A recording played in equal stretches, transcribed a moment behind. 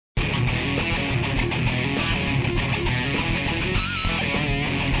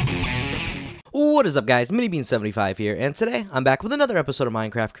What is up, guys? MiniBean75 here, and today I'm back with another episode of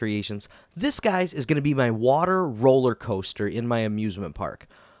Minecraft Creations. This, guys, is going to be my water roller coaster in my amusement park.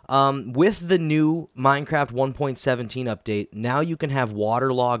 With the new Minecraft 1.17 update, now you can have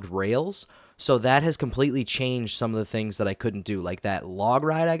waterlogged rails, so that has completely changed some of the things that I couldn't do, like that log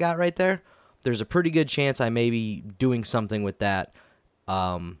ride I got right there. There's a pretty good chance I may be doing something with that,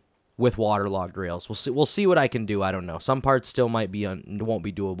 with waterlogged rails. We'll see what I can do. I don't know. Some parts still might be won't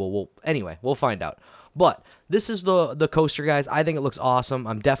be doable. Anyway, we'll find out. But this is the coaster, guys. I think it looks awesome.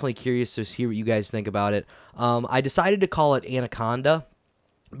 I'm definitely curious to hear what you guys think about it. I decided to call it Anaconda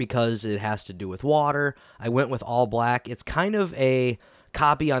because it has to do with water. I went with all black. It's kind of a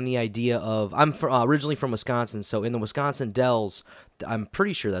copy on the idea of I'm originally from Wisconsin, so in the Wisconsin Dells, I'm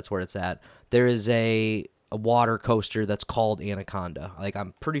pretty sure that's where it's at. There is a water coaster that's called Anaconda. Like,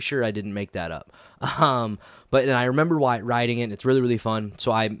 I'm pretty sure I didn't make that up. But I remember riding it, and it's really, really fun,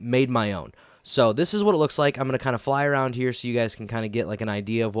 so I made my own. So this is what it looks like. I'm going to kind of fly around here so you guys can kind of get like an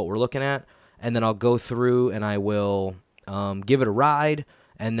idea of what we're looking at, and then I'll go through and I will give it a ride,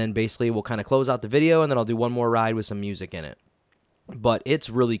 and then basically we'll kind of close out the video, and then I'll do one more ride with some music in it. But it's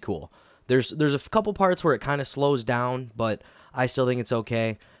really cool. There's a couple parts where it kind of slows down, but I still think it's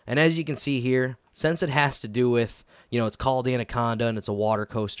okay. And as you can see here, since it has to do with, it's called Anaconda and it's a water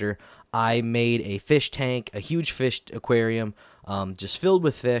coaster, I made a fish tank, a huge fish aquarium, just filled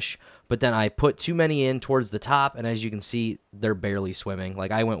with fish, but then I put too many in towards the top, and as you can see, they're barely swimming.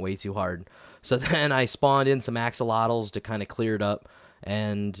 Like, I went way too hard. So then I spawned in some axolotls to kind of clear it up.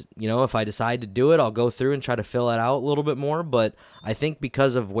 And, if I decide to do it, I'll go through and try to fill it out a little bit more. But I think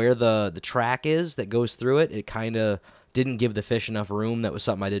because of where the track is that goes through it, it kind of didn't give the fish enough room. That was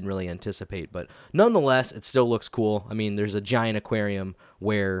something I didn't really anticipate. But nonetheless, it still looks cool. I mean, there's a giant aquarium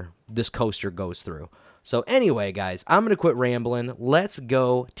where this coaster goes through. So anyway, guys, I'm going to quit rambling. Let's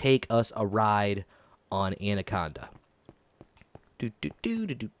go take us a ride on Anaconda.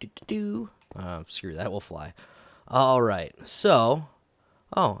 Screw that, will fly. All right, so...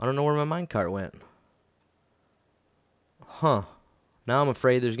 Oh, I don't know where my minecart went. Huh. Now I'm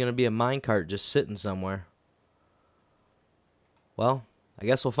afraid there's going to be a minecart just sitting somewhere. Well, I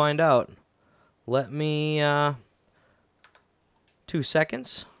guess we'll find out. Let me, 2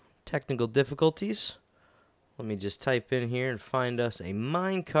 seconds. Technical difficulties. Let me just type in here and find us a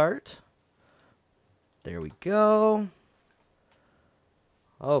minecart. There we go.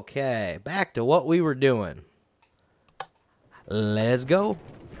 Okay, back to what we were doing. Let's go.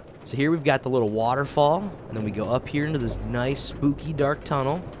 So here we've got the little waterfall, and then we go up here into this nice spooky dark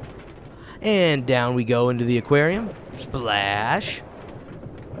tunnel, and down we go into the aquarium. Splash.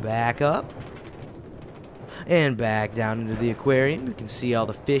 Back up and back down into the aquarium. You can see all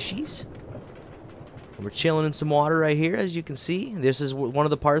the fishies. We're chilling in some water right here, as you can see. This is one of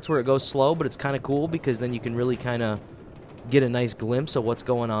the parts where it goes slow, but it's kind of cool because then you can really kind of get a nice glimpse of what's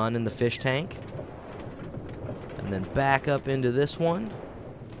going on in the fish tank. And then back up into this one.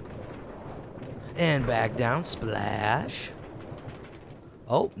 And back down. Splash.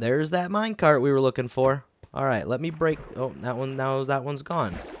 Oh, there's that minecart we were looking for. Alright, let me break... Oh, that one's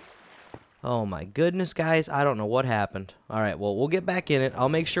gone. Oh my goodness, guys. I don't know what happened. Alright, well, we'll get back in it. I'll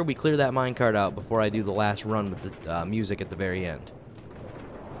make sure we clear that minecart out before I do the last run with the music at the very end.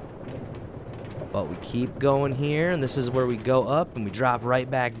 But we keep going here, and this is where we go up, and we drop right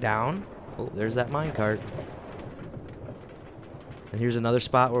back down. Oh, there's that minecart. And here's another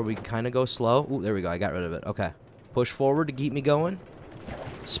spot where we kind of go slow. Ooh, there we go. I got rid of it. Okay. Push forward to keep me going.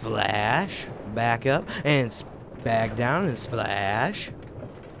 Splash. Back up. And back down and splash.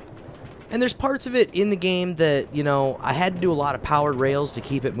 And there's parts of it in the game that, I had to do a lot of powered rails to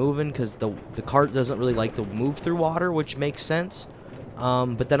keep it moving because the cart doesn't really like to move through water, which makes sense.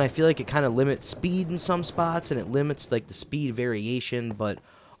 But then I feel like it kind of limits speed in some spots, and it limits, like, the speed variation. But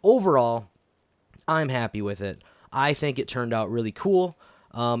overall, I'm happy with it. I think it turned out really cool.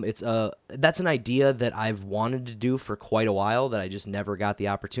 That's an idea that I've wanted to do for quite a while that I just never got the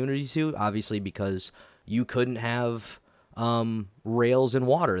opportunity to, obviously because you couldn't have rails in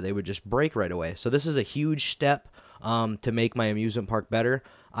water. They would just break right away. So this is a huge step to make my amusement park better.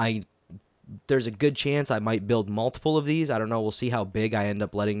 There's a good chance I might build multiple of these. I don't know. We'll see how big I end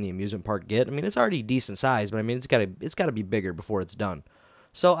up letting the amusement park get. I mean, it's already decent size, but I mean, it's got to be bigger before it's done.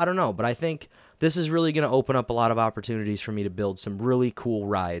 So I don't know, but I think this is really going to open up a lot of opportunities for me to build some really cool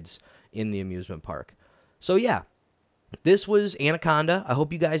rides in the amusement park. So yeah, this was Anaconda. I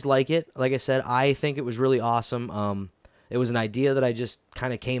hope you guys like it. Like I said, I think it was really awesome. It was an idea that I just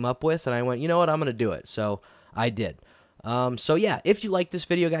kind of came up with, and I went, you know what, I'm going to do it. So I did. So yeah, if you like this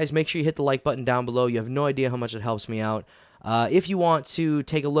video, guys, make sure you hit the like button down below. You have no idea how much it helps me out. If you want to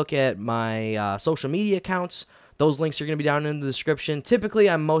take a look at my social media accounts, those links are going to be down in the description. Typically,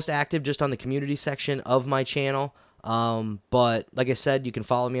 I'm most active just on the community section of my channel. But like I said, you can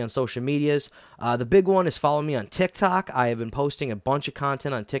follow me on social medias. The big one is follow me on TikTok. I have been posting a bunch of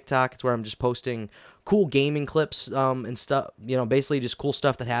content on TikTok. It's where I'm just posting cool gaming clips and stuff. You know, basically just cool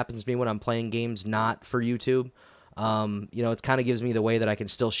stuff that happens to me when I'm playing games, not for YouTube. You know, it kind of gives me the way that I can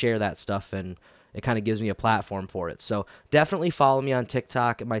still share that stuff, and it kind of gives me a platform for it. So definitely follow me on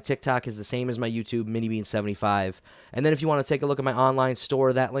TikTok. My TikTok is the same as my YouTube, MiniBean75. And then if you want to take a look at my online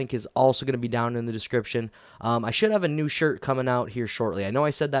store, that link is also going to be down in the description. I should have a new shirt coming out here shortly. I know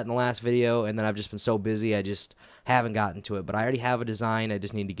I said that in the last video, and then I've just been so busy, I just haven't gotten to it. But I already have a design. I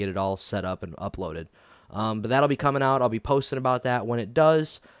just need to get it all set up and uploaded. But that'll be coming out. I'll be posting about that when it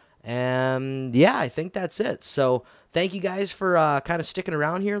does. And yeah, I think that's it. So thank you guys for kind of sticking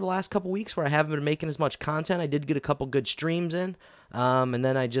around here the last couple weeks where I haven't been making as much content. I did get a couple good streams in, and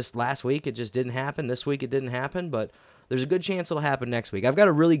then last week it just didn't happen. This week it didn't happen, but there's a good chance it'll happen next week. I've got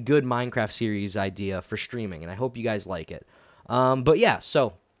a really good Minecraft series idea for streaming, and I hope you guys like it. But yeah,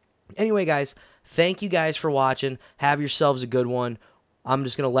 so anyway, guys, thank you guys for watching. Have yourselves a good one. I'm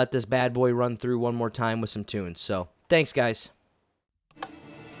just going to let this bad boy run through one more time with some tunes. So thanks, guys.